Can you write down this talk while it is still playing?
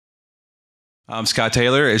Scott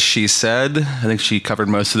Taylor, as she said. I think she covered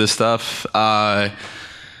most of this stuff. I'm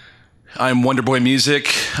Wonderboy Music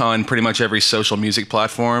on pretty much every social music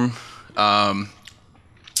platform. The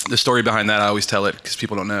story behind that, I always tell it because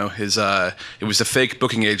people don't know, is it was a fake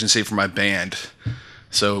booking agency for my band.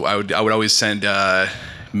 So I would always send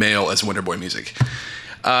mail as Wonderboy Music.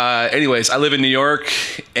 Anyways, I live in New York,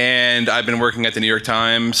 and I've been working at the New York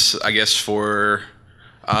Times, I guess, for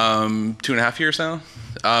 2.5 years now.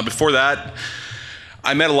 Before that,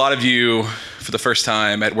 I met a lot of you for the first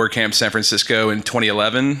time at WordCamp San Francisco in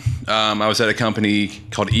 2011. I was at a company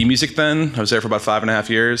called eMusic then. I was there for about 5.5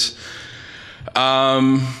 years.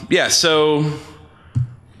 Yeah, so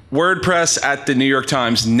WordPress at the New York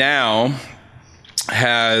Times now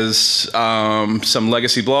has some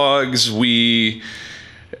legacy blogs.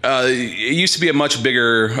 It used to be a much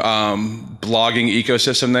bigger blogging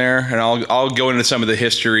ecosystem there, and I'll go into some of the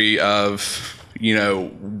history of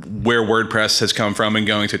where WordPress has come from and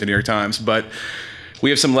going to the New York Times. But we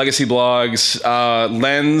have some legacy blogs.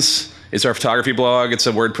 Lens is our photography blog. It's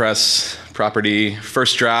a WordPress property.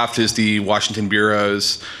 First Draft is the Washington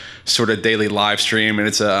Bureau's sort of daily live stream, and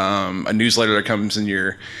it's a newsletter that comes in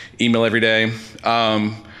your email every day.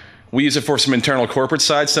 We use it for some internal corporate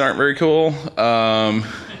sites that aren't very cool.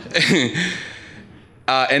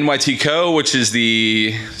 NYT Co., which is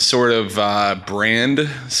the sort of brand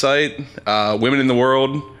site. Women in the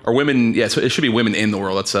World, or Women, yeah, it should be Women in the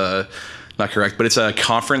World. That's not correct, but it's a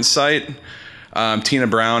conference site. Tina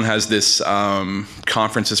Brown has this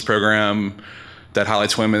conferences program that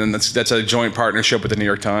highlights women, and that's a joint partnership with the New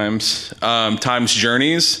York Times. Times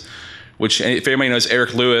Journeys, which, if anybody knows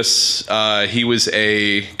Eric Lewis, he was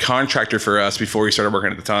a contractor for us before he started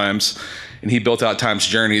working at the Times, and he built out Times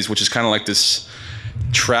Journeys, which is kind of like this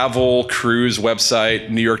travel cruise website,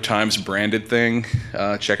 New York Times branded thing.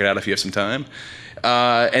 Check it out if you have some time.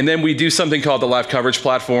 And then we do something called the Live Coverage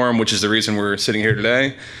Platform, which is the reason we're sitting here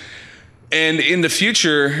today. And in the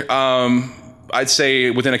future, I'd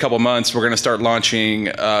say within a couple months, we're going to start launching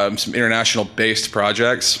some international-based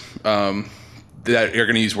projects that are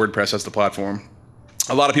going to use WordPress as the platform.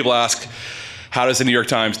 A lot of people ask, how does the New York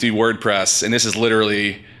Times do WordPress? And this is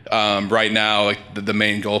literally right now like the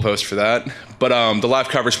main goalpost for that. But the Live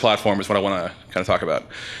Coverage Platform is what I want to kind of talk about.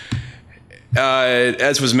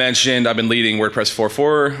 As was mentioned, I've been leading WordPress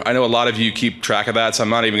 4.4. I know a lot of you keep track of that, so I'm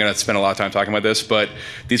not even going to spend a lot of time talking about this, but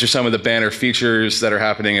these are some of the banner features that are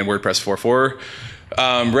happening in WordPress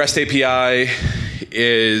 4.4. REST API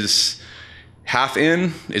is half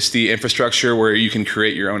in. It's the infrastructure where you can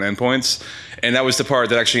create your own endpoints. And that was the part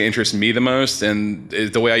that actually interests me the most. And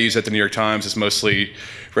the way I use it at the New York Times is mostly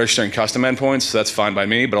registering custom endpoints, so that's fine by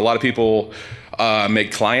me. But a lot of people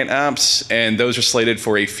make client apps, and those are slated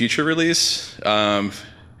for a future release.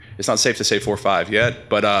 It's not safe to say 4.5 yet,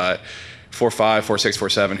 but 4.5, 4.6,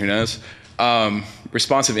 4.7, who knows?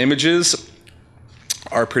 Responsive images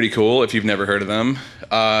are pretty cool if you've never heard of them.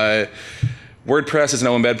 WordPress is an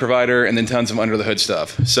embed provider, and then tons of under the hood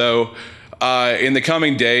stuff. So in the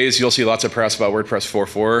coming days, you'll see lots of press about WordPress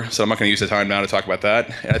 4.4, so I'm not going to use the time now to talk about that.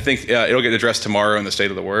 And I think it'll get addressed tomorrow in the State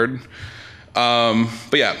of the Word. But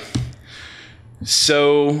yeah,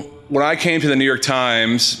 so when I came to the New York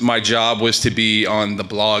Times, my job was to be on the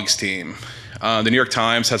blogs team. The New York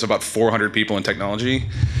Times has about 400 people in technology,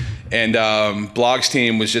 and blogs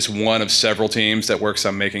team was just one of several teams that works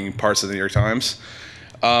on making parts of the New York Times.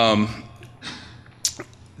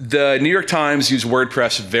 The New York Times used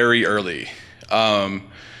WordPress very early.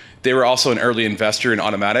 They were also an early investor in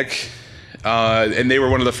Automatic, and they were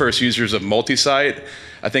one of the first users of multi-site,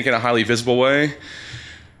 I think in a highly visible way.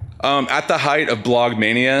 At the height of blog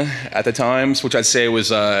mania at the Times, which I'd say was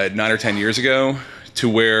 9 or 10 years ago, to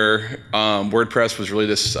where WordPress was really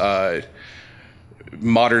this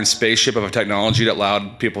modern spaceship of a technology that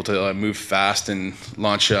allowed people to move fast and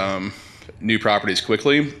launch new properties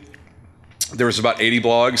quickly. There was about 80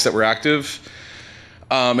 blogs that were active.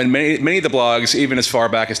 And many of the blogs, even as far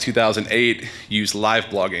back as 2008, used live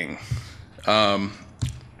blogging.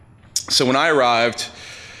 So when I arrived,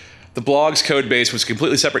 the blog's code base was a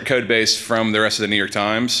completely separate code base from the rest of the New York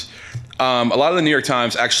Times. A lot of the New York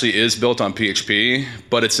Times actually is built on PHP,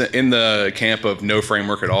 but it's in the camp of no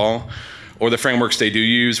framework at all, or the frameworks they do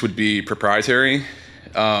use would be proprietary.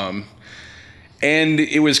 And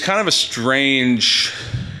it was kind of a strange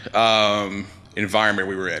environment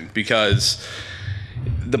we were in, because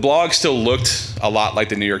the blog still looked a lot like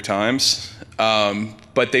the New York Times,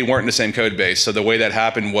 but they weren't in the same code base. So the way that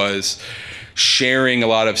happened was sharing a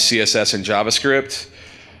lot of CSS and JavaScript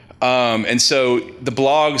And so the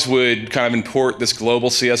blogs would kind of import this global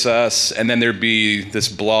CSS, and then there'd be this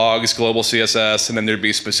blogs global CSS, and then there'd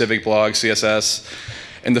be specific blog CSS.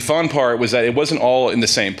 And the fun part was that it wasn't all in the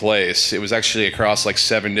same place. It was actually across like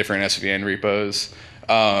 7 different SVN repos.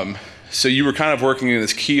 So you were kind of working in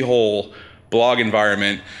this keyhole blog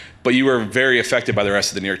environment, but you were very affected by the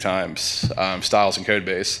rest of the New York Times styles and code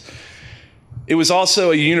base. It was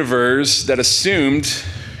also a universe that assumed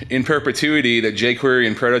in perpetuity that jQuery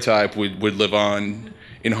and Prototype would live on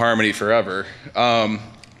in harmony forever. And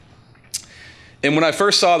when I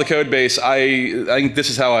first saw the code base, I think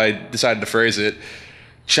this is how I decided to phrase it: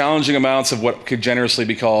 challenging amounts of what could generously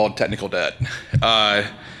be called technical debt.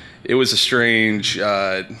 It was a strange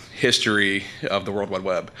history of the World Wide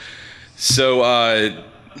Web. So a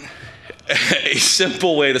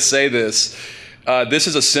simple way to say this, this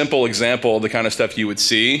is a simple example of the kind of stuff you would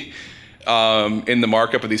see in the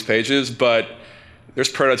markup of these pages, but there's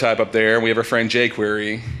Prototype up there, and we have our friend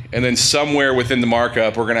jQuery, and then somewhere within the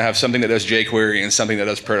markup, we're gonna have something that does jQuery and something that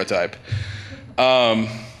does Prototype.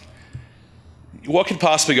 What could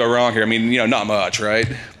possibly go wrong here? I mean, not much, right?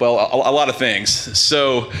 Well, a lot of things.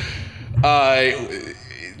 So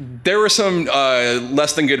there were some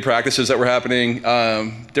less than good practices that were happening.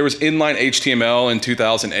 There was inline HTML in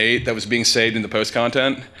 2008 that was being saved in the post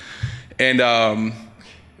content, and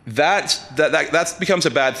that becomes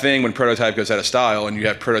a bad thing when Prototype goes out of style and you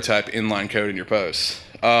have Prototype inline code in your posts.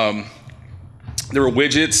 There were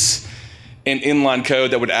widgets in inline code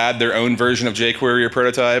that would add their own version of jQuery or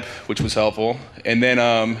Prototype, which was helpful. And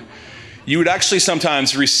then you would actually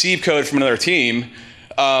sometimes receive code from another team.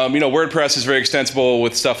 WordPress is very extensible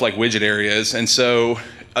with stuff like widget areas, and so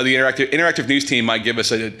the interactive news team might give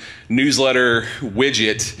us a newsletter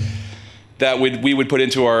widget that we would put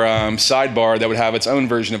into our sidebar that would have its own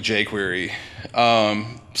version of jQuery.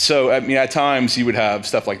 So at times you would have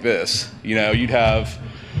stuff like this. You'd have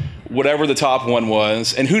whatever the top one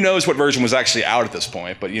was, and who knows what version was actually out at this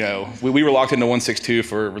point, but we were locked into 1.6.2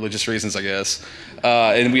 for religious reasons, I guess.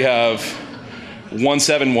 And we have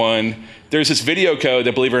 1.7.1. There's this video code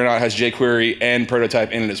that, believe it or not, has jQuery and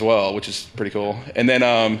Prototype in it as well, which is pretty cool. And then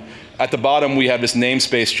at the bottom, we have this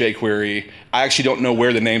namespace jQuery. I actually don't know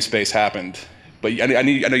where the namespace happened, but I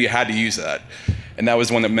know you had to use that. And that was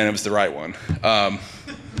the one that meant it was the right one.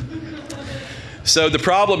 So the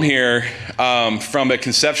problem here, from a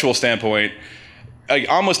conceptual standpoint,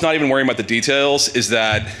 almost not even worrying about the details, is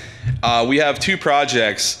that we have 2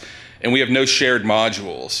 projects and we have no shared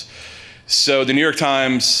modules. So the New York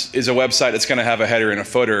Times is a website that's going to have a header and a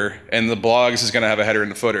footer, and the blogs is going to have a header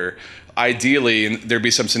and a footer. Ideally, there'd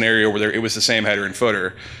be some scenario where it was the same header and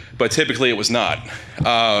footer, but typically it was not.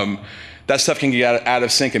 That stuff can get out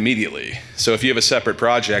of sync immediately. So if you have a separate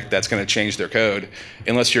project that's going to change their code,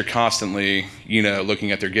 unless you're constantly,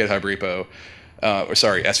 looking at their GitHub repo,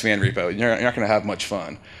 SVN repo, you're not going to have much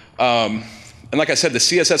fun. And like I said, the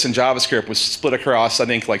CSS and JavaScript was split across, I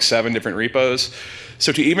think, like 7 different repos.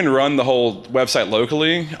 So to even run the whole website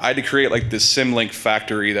locally, I had to create like this symlink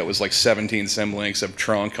factory that was like 17 symlinks of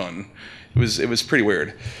trunk on. It was pretty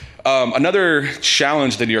weird. Another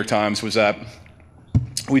challenge of the New York Times was that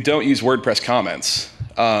we don't use WordPress comments.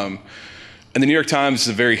 And the New York Times is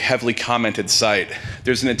a very heavily commented site.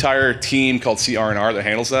 There's an entire team called CR&R that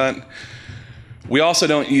handles that. We also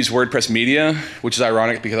don't use WordPress Media, which is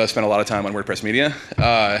ironic because I spent a lot of time on WordPress Media,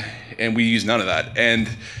 and we use none of that. And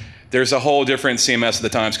there's a whole different CMS at the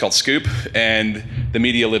Times called Scoop, and the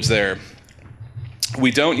media lives there.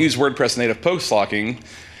 We don't use WordPress native post locking,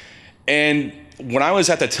 and when I was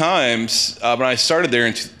at the Times, when I started there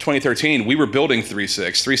in 2013, we were building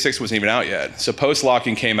 3.6. 3.6 wasn't even out yet, so post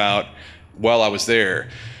locking came out while I was there.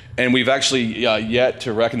 And we've actually yet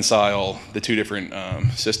to reconcile the 2 different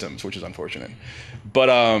systems, which is unfortunate. But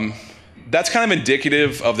that's kind of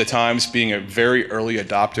indicative of the Times being a very early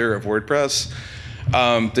adopter of WordPress.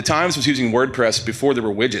 The Times was using WordPress before there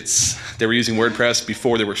were widgets. They were using WordPress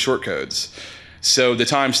before there were shortcodes. So the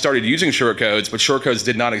Times started using shortcodes, but shortcodes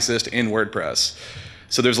did not exist in WordPress.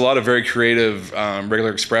 So there's a lot of very creative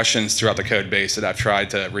regular expressions throughout the code base that I've tried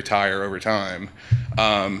to retire over time.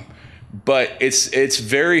 But it's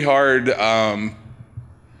very hard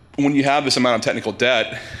when you have this amount of technical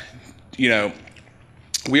debt.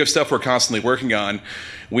 We have stuff we're constantly working on.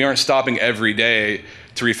 We aren't stopping every day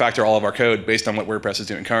to refactor all of our code based on what WordPress is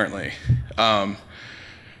doing currently.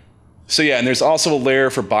 So yeah, and there's also a layer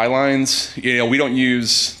for bylines. We don't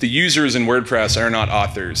use, the users in WordPress are not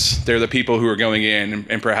authors. They're the people who are going in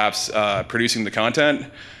and perhaps producing the content.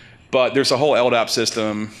 But there's a whole LDAP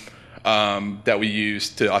system that we use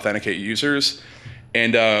to authenticate users,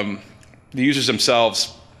 and the users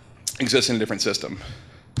themselves exist in a different system.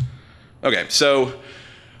 Okay, so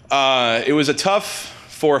it was a tough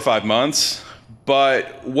 4 or 5 months,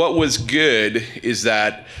 but what was good is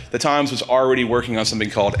that the Times was already working on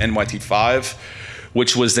something called NYT5,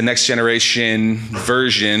 which was the next generation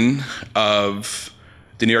version of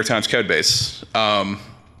the New York Times code base. And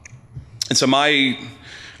so my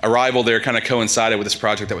arrival there kind of coincided with this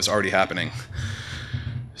project that was already happening.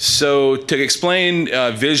 So to explain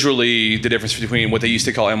visually the difference between what they used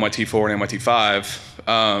to call NYT4 and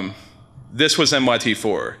NYT5, this was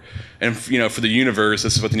NYT4. And for the universe,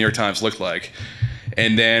 this is what the New York Times looked like.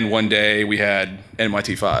 And then one day we had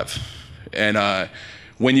NYT5. And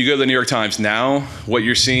when you go to the New York Times now, what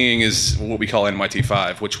you're seeing is what we call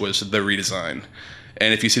NYT5, which was the redesign.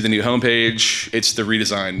 And if you see the new homepage, it's the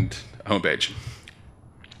redesigned homepage.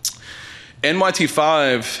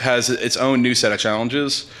 NYT5 has its own new set of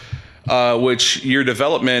challenges, which your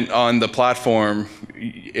development on the platform,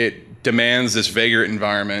 it demands this vagrant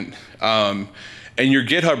environment. And your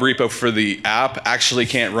GitHub repo for the app actually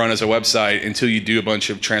can't run as a website until you do a bunch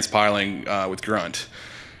of transpiling with Grunt.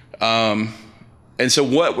 And so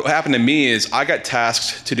what happened to me is I got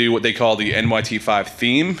tasked to do what they call the NYT5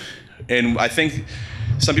 theme. And I think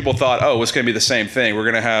some people thought, oh, it's going to be the same thing. We're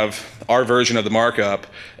going to have our version of the markup,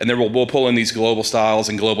 and then we'll pull in these global styles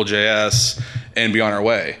and global JS and be on our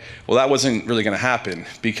way. Well, that wasn't really going to happen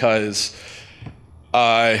because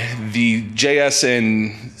the JS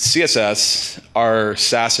and CSS are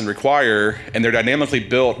Sass and require, and they're dynamically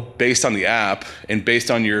built based on the app and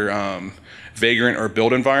based on your vagrant or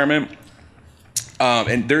build environment.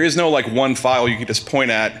 And there is no like one file you can just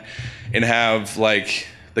point at and have like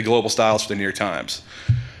the global styles for the New York Times.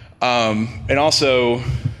 And also,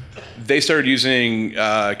 they started using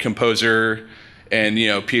Composer and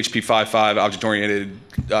PHP 5.5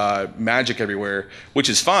 object-oriented magic everywhere, which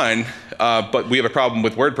is fine, but we have a problem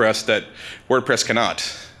with WordPress that WordPress cannot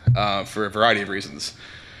for a variety of reasons.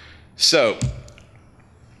 So,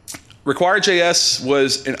 Require.js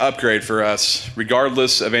was an upgrade for us,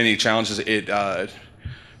 regardless of any challenges it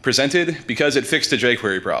presented, because it fixed the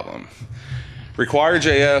jQuery problem.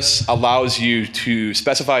 Require.js allows you to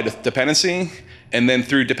specify the dependency, and then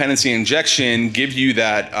through dependency injection, give you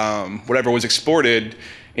that whatever was exported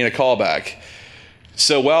in a callback.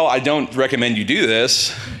 So while I don't recommend you do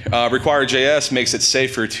this, Require.js makes it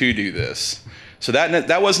safer to do this. So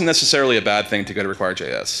that wasn't necessarily a bad thing to go to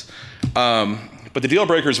Require.js. But the deal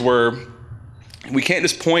breakers were, we can't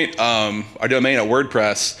just point our domain at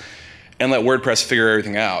WordPress and let WordPress figure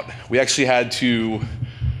everything out. We actually had to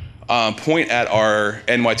point at our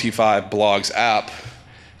NYT5 blogs app,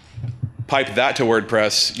 pipe that to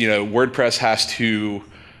WordPress. WordPress has to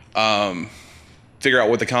figure out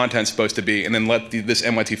what the content's supposed to be, and then let this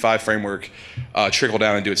NYT5 framework trickle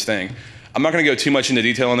down and do its thing. I'm not going to go too much into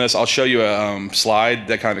detail on this. I'll show you a slide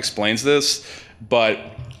that kind of explains this, but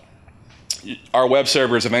our web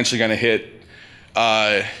server is eventually going to hit,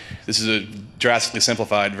 this is a drastically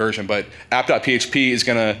simplified version, but app.php is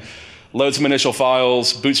going to load some initial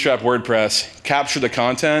files, bootstrap WordPress, capture the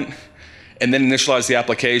content, and then initialize the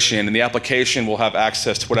application, and the application will have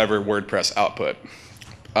access to whatever WordPress output.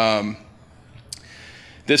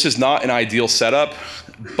 This is not an ideal setup,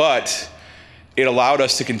 but it allowed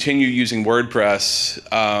us to continue using WordPress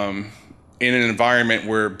in an environment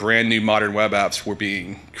where brand new modern web apps were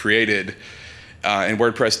being created, and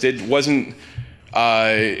WordPress wasn't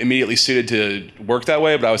immediately suited to work that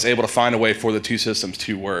way, but I was able to find a way for the two systems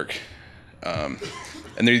to work. And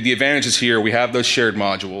the advantages here, we have those shared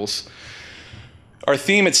modules. Our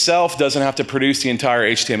theme itself doesn't have to produce the entire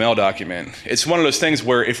HTML document. It's one of those things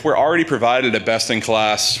where if we're already provided a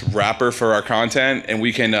best-in-class wrapper for our content and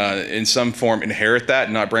we can, in some form, inherit that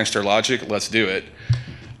and not branch their logic, let's do it.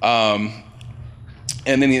 And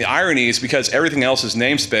then the irony is because everything else is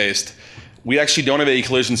namespaced, we actually don't have any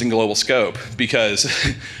collisions in global scope because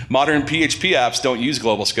modern PHP apps don't use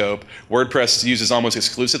global scope. WordPress uses almost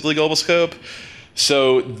exclusively global scope.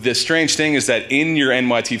 So the strange thing is that in your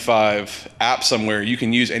NYT5 app somewhere, you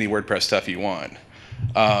can use any WordPress stuff you want.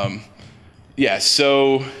 Yeah,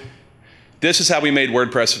 so this is how we made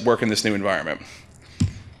WordPress work in this new environment.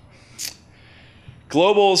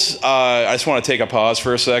 Globals, I just want to take a pause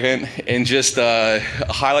for a second and just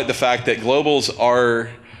highlight the fact that globals are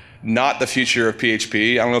not the future of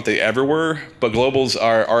PHP. I don't know if they ever were, but globals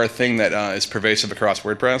are a thing that is pervasive across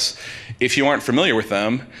WordPress. If you aren't familiar with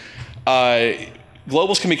them,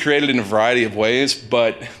 globals can be created in a variety of ways,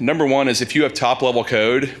 but number one is if you have top-level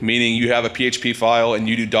code, meaning you have a PHP file and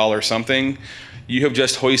you do $something, you have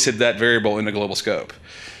just hoisted that variable into global scope.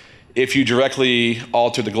 If you directly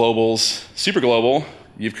alter the globals super global,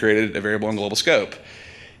 you've created a variable in global scope.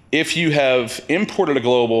 If you have imported a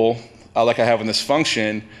global like I have in this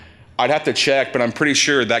function, I'd have to check, but I'm pretty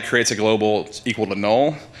sure that creates a global equal to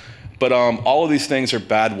null. But all of these things are a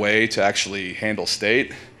bad way to actually handle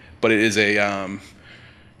state, but it is a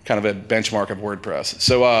kind of a benchmark of WordPress.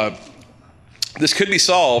 So this could be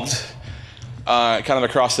solved kind of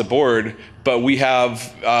across the board, but we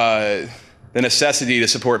have the necessity to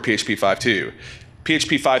support PHP 5.2.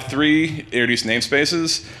 PHP 5.3 introduced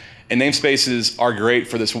namespaces, and namespaces are great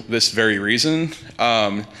for this very reason.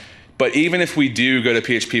 But even if we do go to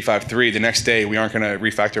PHP 5.3, the next day we aren't going to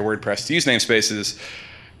refactor WordPress to use namespaces,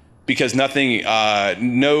 because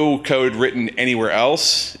no code written anywhere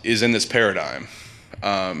else is in this paradigm.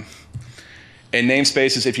 And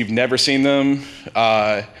namespaces, if you've never seen them,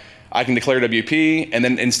 I can declare WP, and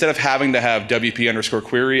then instead of having to have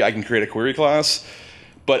WP_query, I can create a query class.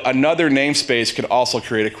 But another namespace could also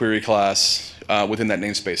create a query class within that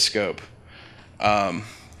namespace scope.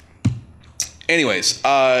 Anyways,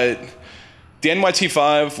 the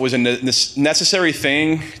NYT5 was a necessary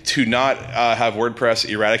thing to not have WordPress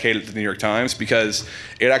eradicated at the New York Times, because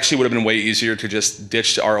it actually would have been way easier to just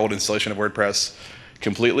ditch our old installation of WordPress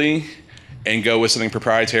completely and go with something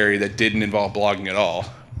proprietary that didn't involve blogging at all.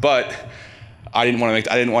 But I didn't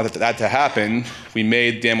want that to happen. We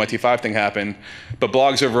made the NYT5 thing happen, but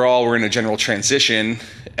blogs overall were in a general transition,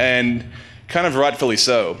 and kind of rightfully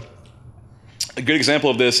so. A good example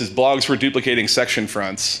of this is blogs were duplicating section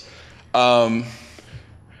fronts. Mark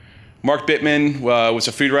Bittman was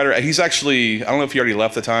a food writer. He's actually, I don't know if he already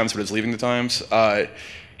left the Times, but is leaving the Times.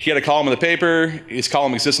 He had a column in the paper. His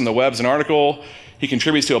column exists on the web as an article. He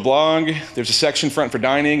contributes to a blog. There's a section front for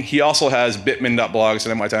dining. He also has bittman.blogs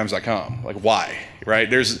at nytimes.com. Like, why, right?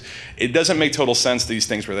 It doesn't make total sense these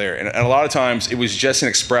things were there. And a lot of times it was just an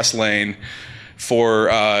express lane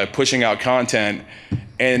for pushing out content.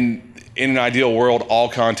 And in an ideal world, all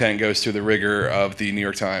content goes through the rigor of the New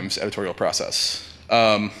York Times editorial process.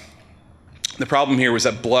 The problem here was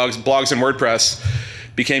that blogs and WordPress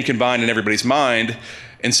became combined in everybody's mind.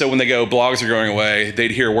 And so when they go, blogs are going away,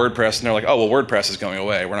 they'd hear WordPress and they're like, oh, well, WordPress is going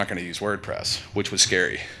away. We're not going to use WordPress, which was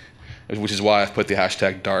scary, which is why I've put the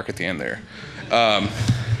hashtag dark at the end there.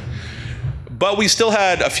 But we still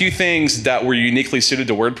had a few things that were uniquely suited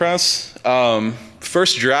to WordPress.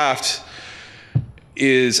 First draft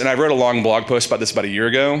is, and I wrote a long blog post about this about a year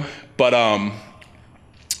ago, but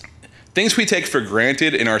things we take for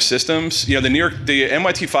granted in our systems, the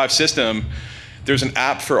NYT5 system, there's an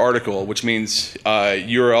app for article, which means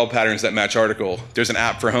URL patterns that match article. There's an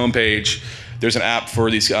app for homepage. There's an app for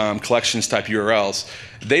these collections type URLs.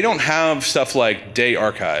 They don't have stuff like day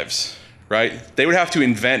archives, right? They would have to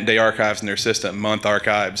invent day archives in their system, month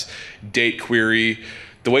archives, date query,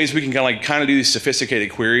 the ways we can kind of do these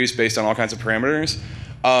sophisticated queries based on all kinds of parameters.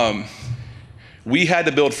 We had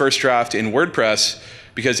to build first draft in WordPress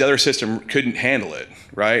because the other system couldn't handle it,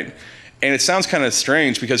 right? And it sounds kind of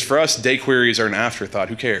strange because for us, day queries are an afterthought.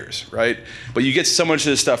 Who cares, right? But you get so much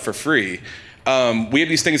of this stuff for free. We have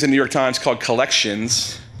these things in New York Times called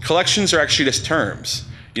collections. Collections are actually just terms.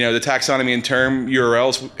 The taxonomy and term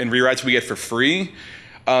URLs and rewrites we get for free.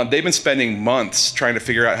 They've been spending months trying to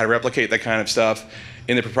figure out how to replicate that kind of stuff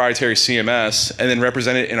in the proprietary CMS and then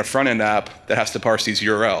represent it in a front-end app that has to parse these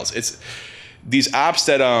URLs. These apps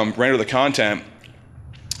that render the content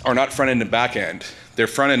are not front-end and back-end. They're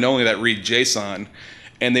front-end only that read JSON,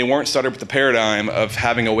 and they weren't started with the paradigm of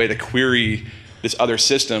having a way to query this other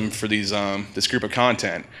system for this group of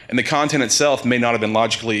content. And the content itself may not have been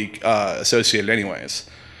logically associated anyways.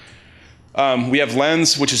 We have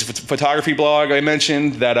Lens, which is a photography blog I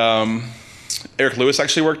mentioned that Eric Lewis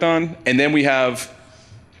actually worked on. And then we have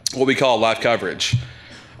what we call live coverage.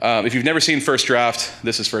 If you've never seen First Draft,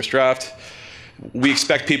 this is First Draft. We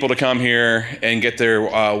expect people to come here and get their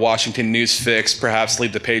Washington news fix, perhaps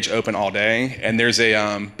leave the page open all day. And there's a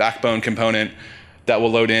backbone component that will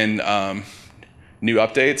load in new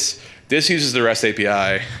updates. This uses the REST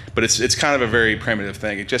API, but it's kind of a very primitive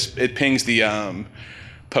thing. It pings the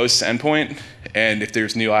posts endpoint, and if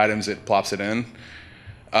there's new items, it plops it in.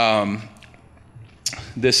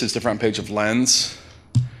 This is the front page of Lens.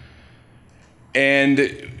 And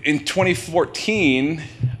in 2014,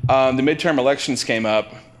 the midterm elections came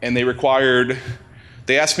up, and they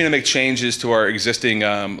asked me to make changes to our existing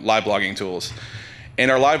live blogging tools. And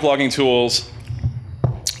our live blogging tools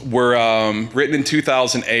were written in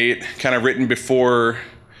 2008, kind of written before,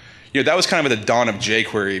 that was kind of at the dawn of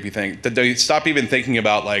jQuery, if you think. They stopped even thinking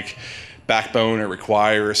about like Backbone or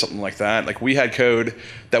Require or something like that. Like we had code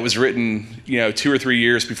that was written, 2 or 3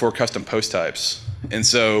 years before custom post types. And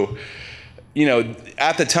so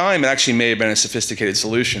at the time, it actually may have been a sophisticated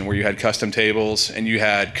solution where you had custom tables and you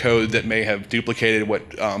had code that may have duplicated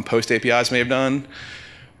what post APIs may have done.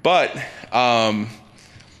 But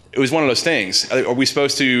it was one of those things. Are we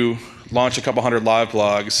supposed to launch a couple hundred live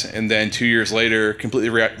blogs and then 2 years later completely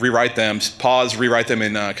rewrite them, pause, rewrite them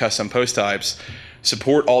in custom post types,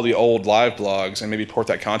 support all the old live blogs, and maybe port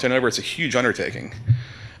that content over? It's a huge undertaking.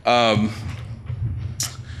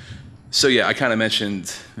 So yeah, I kind of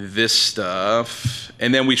mentioned this stuff.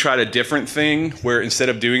 And then we tried a different thing where instead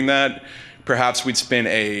of doing that, perhaps we'd spin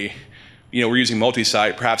we're using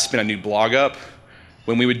multi-site, perhaps spin a new blog up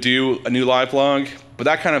when we would do a new live blog. But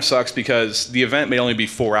that kind of sucks because the event may only be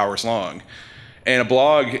 4 hours long. And a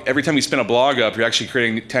blog, every time you spin a blog up, you're actually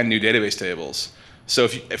creating 10 new database tables. So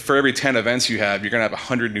if for every 10 events you have, you're gonna have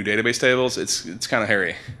 100 new database tables. It's kind of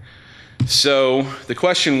hairy. So the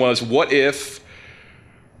question was, what if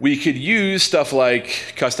we could use stuff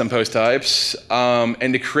like custom post types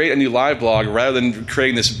and to create a new live blog, rather than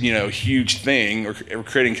creating this huge thing or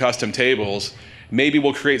creating custom tables, maybe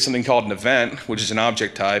we'll create something called an event, which is an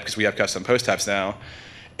object type because we have custom post types now.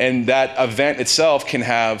 And that event itself can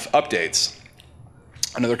have updates,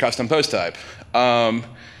 another custom post type. And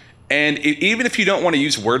even if you don't want to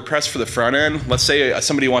use WordPress for the front end, let's say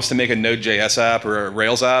somebody wants to make a Node.js app or a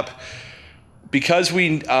Rails app, because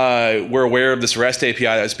we were aware of this REST API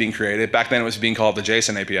that was being created. Back then it was being called the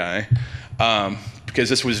JSON API, because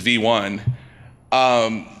this was V1.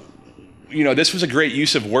 This was a great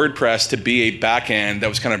use of WordPress to be a backend that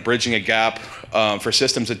was kind of bridging a gap for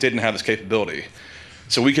systems that didn't have this capability.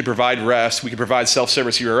 So we could provide REST, we could provide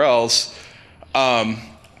self-service URLs,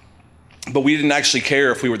 but we didn't actually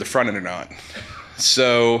care if we were the front end or not.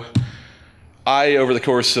 So I, over the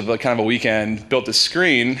course of kind of a weekend, built this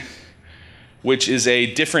screen, which is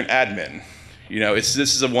a different admin. This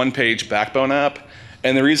is a one-page Backbone app.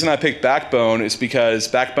 And the reason I picked Backbone is because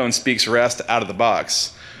Backbone speaks REST out of the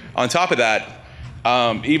box. On top of that,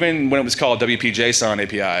 even when it was called WP-JSON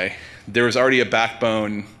API, there was already a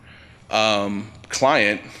Backbone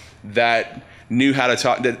client that knew how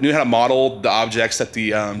to model the objects that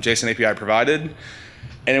the JSON API provided.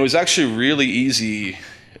 And it was actually really easy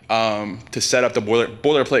to set up the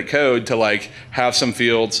boilerplate code to have some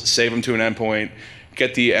fields, save them to an endpoint,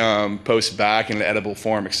 get the post back in an editable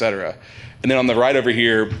form, etc. And then on the right over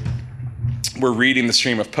here, we're reading the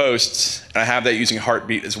stream of posts, and I have that using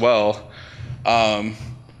Heartbeat as well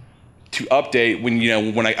to update when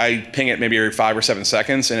I ping it maybe every 5 or 7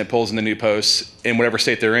 seconds, and it pulls in the new posts in whatever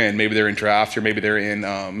state they're in. Maybe they're in draft, or maybe they're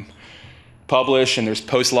in publish, and there's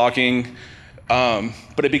post locking.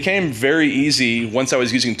 But it became very easy once I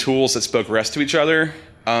was using tools that spoke REST to each other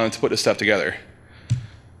to put this stuff together.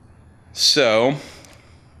 So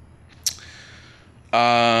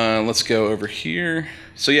let's go over here.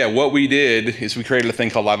 So yeah, what we did is we created a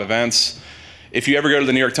thing called Live Events. If you ever go to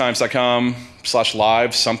the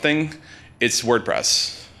NewYorkTimes.com/live something, it's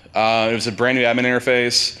WordPress. It was a brand new admin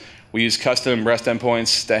interface. We use custom REST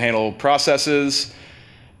endpoints to handle processes.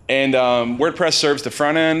 And WordPress serves the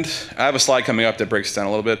front end. I have a slide coming up that breaks it down a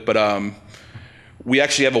little bit, but we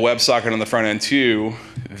actually have a WebSocket on the front end too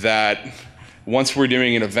that once we're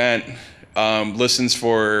doing an event, listens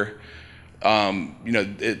for,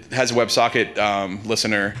 it has a WebSocket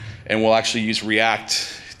listener, and we'll actually use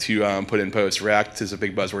React to put in posts. React is a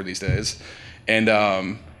big buzzword these days. And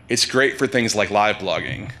it's great for things like live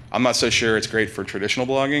blogging. I'm not so sure it's great for traditional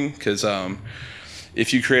blogging, because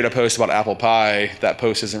if you create a post about apple pie, that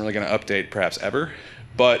post isn't really going to update perhaps ever.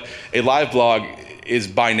 But a live blog is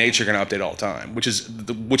by nature going to update all the time, which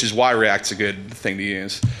is why React's a good thing to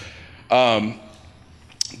use.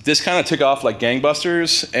 This kind of took off like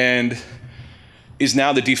gangbusters and is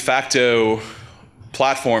now the de facto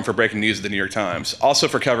platform for breaking news of the New York Times. Also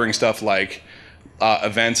for covering stuff like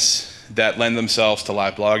events that lend themselves to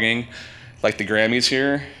live blogging, like the Grammys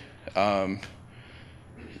here.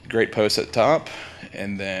 Great post at the top.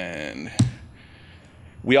 And then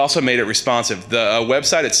we also made it responsive. The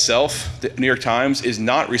website itself, the New York Times, is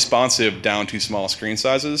not responsive down to small screen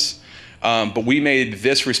sizes. But we made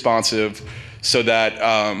this responsive so that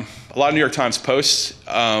a lot of New York Times posts,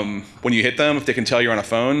 when you hit them, if they can tell you're on a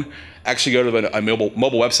phone, actually go to a mobile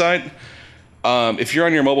website. If you're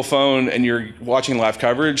on your mobile phone and you're watching live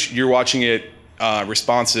coverage, you're watching it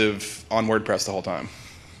responsive on WordPress the whole time.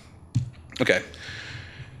 Okay.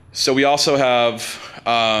 So we also have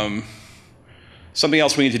something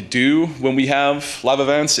else we need to do when we have live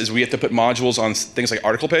events is we have to put modules on things like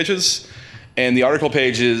article pages. And the article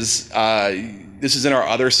pages, this is in our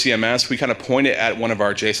other CMS. We kind of point it at one of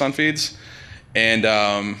our JSON feeds. And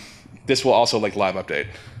this will also live update.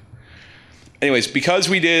 anyways, because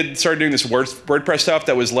we started doing this WordPress stuff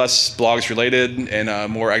that was less blogs related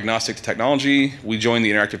and more agnostic to technology, we joined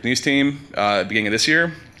the interactive news team beginning of this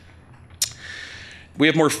year. We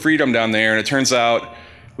have more freedom down there, and it turns out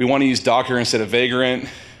we want to use Docker instead of Vagrant.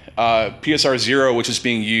 PSR 0, which is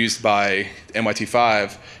being used by NYT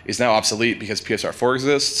 5, is now obsolete because PSR 4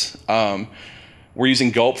 exists. We're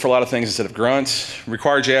using Gulp for a lot of things instead of Grunt.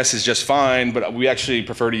 Require.js is just fine, but we actually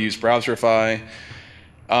prefer to use Browserify.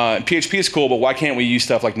 PHP is cool, but why can't we use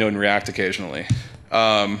stuff like Node and React occasionally?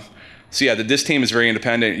 So yeah, this team is very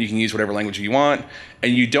independent. You can use whatever language you want,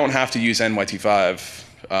 and you don't have to use NYT 5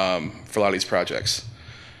 for a lot of these projects.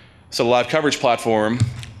 So the live coverage platform,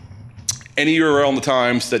 any URL in the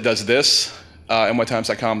Times that does this,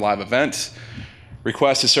 nytimes.com live event,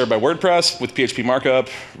 request is served by WordPress with PHP markup,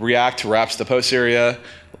 React wraps the post area,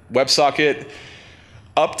 WebSocket.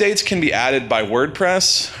 Updates can be added by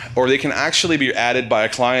WordPress, or they can actually be added by a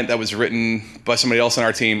client that was written by somebody else on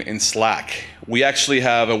our team in Slack. We actually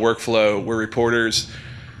have a workflow where reporters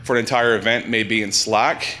for an entire event may be in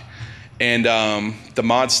Slack, and the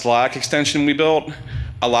mod Slack extension we built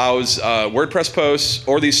allows WordPress posts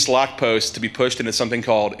or these Slack posts to be pushed into something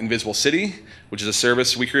called Invisible City, which is a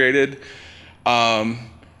service we created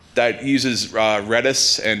that uses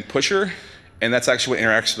Redis and Pusher, and that's actually what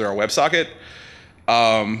interacts with our WebSocket.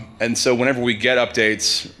 And so whenever we get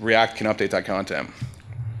updates, React can update that content.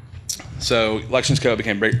 So elections code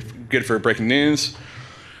became good for breaking news.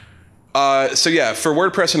 So yeah, for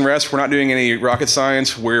WordPress and REST, we're not doing any rocket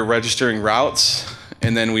science. We're registering routes,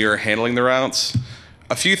 and then we are handling the routes.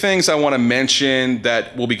 A few things I want to mention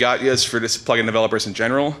that will be got-yous for this plugin developers in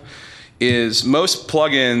general is most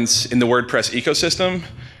plugins in the WordPress ecosystem,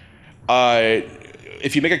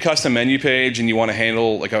 if you make a custom menu page and you want to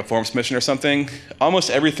handle like a form submission or something, almost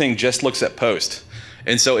everything just looks at post.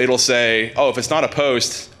 And so it'll say, oh, if it's not a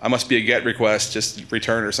post, I must be a GET request, just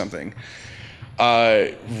return or something.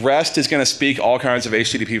 REST is going to speak all kinds of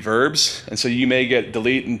HTTP verbs, and so you may get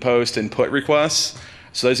delete and post and put requests.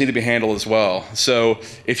 So those need to be handled as well. So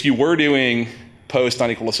if you were doing post not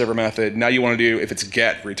equal to server method, now you want to do if it's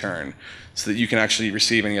GET return, so that you can actually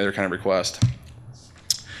receive any other kind of request.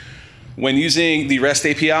 When using the REST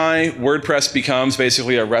API, WordPress becomes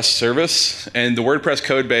basically a REST service, and the WordPress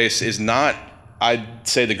code base is not, I'd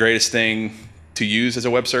say, the greatest thing to use as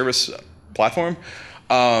a web service platform.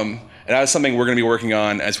 And that's something we're going to be working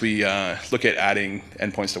on as we look at adding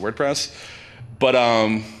endpoints to WordPress. But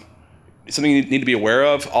it's something you need to be aware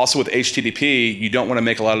of. Also with HTTP, you don't want to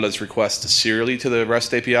make a lot of those requests serially to the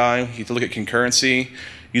REST API. You have to look at concurrency,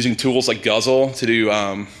 using tools like Guzzle to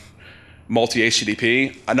do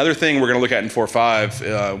multi-HTTP. Another thing we're going to look at in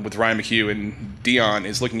 4.5 with Ryan McHugh and Dion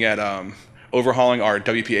is looking at overhauling our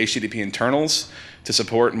WP HTTP internals to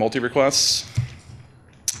support multi-requests.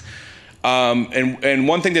 And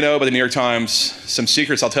one thing to know about the New York Times, some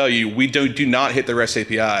secrets I'll tell you, we do not hit the REST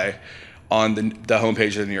API on the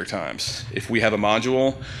homepage of the New York Times. If we have a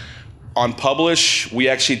module, on publish, we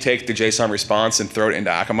actually take the JSON response and throw it into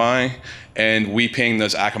Akamai, and we ping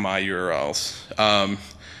those Akamai URLs.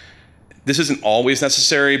 This isn't always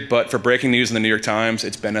necessary, but for breaking news in the New York Times,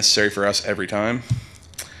 it's been necessary for us every time.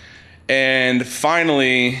 And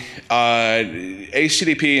finally,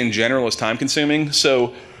 HTTP in general is time consuming.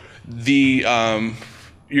 So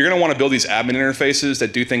you're going to want to build these admin interfaces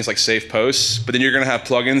that do things like save posts, but then you're going to have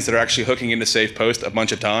plugins that are actually hooking into save post a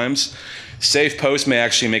bunch of times. Save post may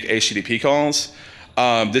actually make HTTP calls.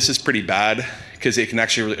 This is pretty bad because it can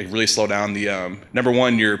actually really slow down the, number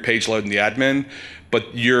one, your page load in the admin,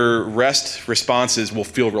 but your REST responses will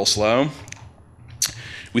feel real slow.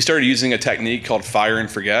 We started using a technique called fire and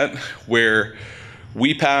forget, where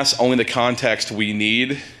we pass only the context we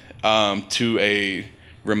need to a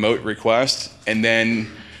remote request, and then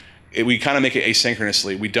we kind of make it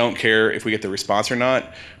asynchronously. We don't care if we get the response or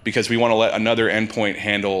not, because we want to let another endpoint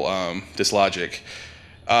handle this logic.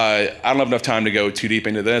 I don't have enough time to go too deep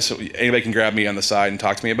into this. So anybody can grab me on the side and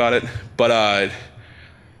talk to me about it. But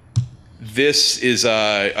this is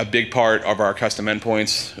a big part of our custom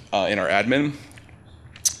endpoints in our admin.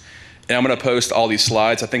 And I'm going to post all these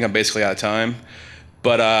slides. I think I'm basically out of time.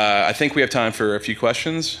 But I think we have time for a few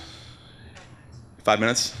questions. 5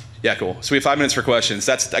 minutes? Yeah, cool. So we have 5 minutes for questions.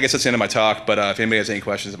 I guess that's the end of my talk. But if anybody has any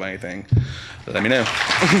questions about anything, let me know.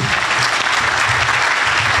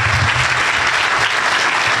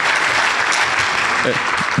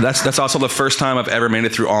 That's also the first time I've ever made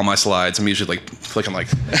it through all my slides. I'm usually like clicking like.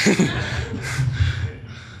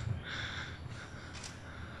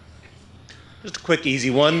 Just a quick,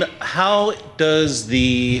 easy one. How does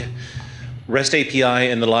the REST API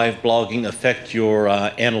and the live blogging affect your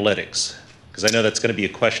analytics? Because I know that's going to be a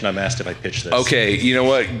question I'm asked if I pitch this. Okay, you know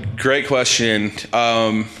what? Great question.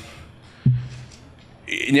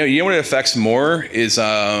 You know what it affects more is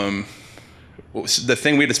the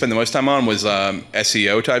thing we had to spend the most time on was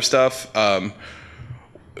SEO type stuff.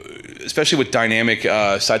 Especially with dynamic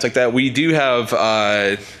sites like that, we do have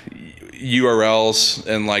URLs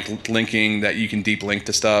and like linking that you can deep link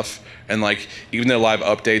to stuff, and like even though live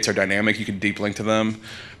updates are dynamic, you can deep link to them.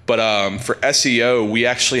 But for SEO, we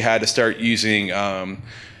actually had to start using Amazon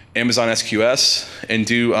SQS and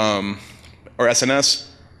do or SNS.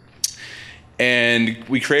 And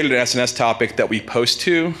we created an SNS topic that we post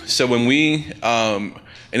to. So when we, and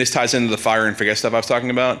this ties into the fire and forget stuff I was talking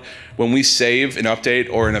about, when we save an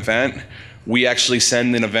update or an event, we actually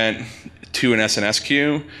send an event to an SNS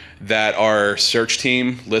queue that our search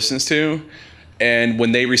team listens to. And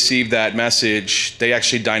when they receive that message, they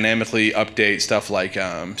actually dynamically update stuff like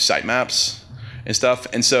sitemaps and stuff.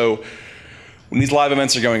 And so when these live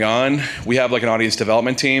events are going on, we have like an audience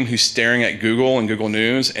development team who's staring at Google and Google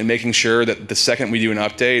News and making sure that the second we do an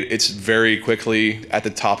update, it's very quickly at the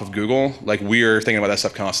top of Google. Like we're thinking about that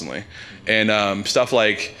stuff constantly. And stuff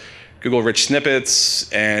like Google Rich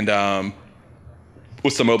Snippets and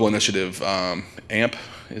what's the mobile initiative? AMP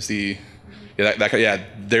is the,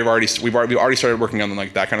 we've already started working on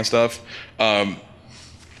like that kind of stuff. Yeah,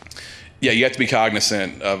 you have to be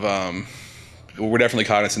cognizant of, we're definitely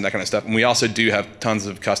cognizant of that kind of stuff. And we also do have tons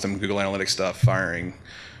of custom Google Analytics stuff firing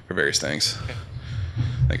for various things. Okay.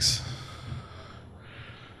 Thanks.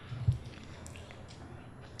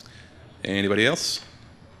 Anybody else?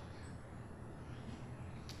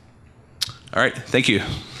 All right, thank you.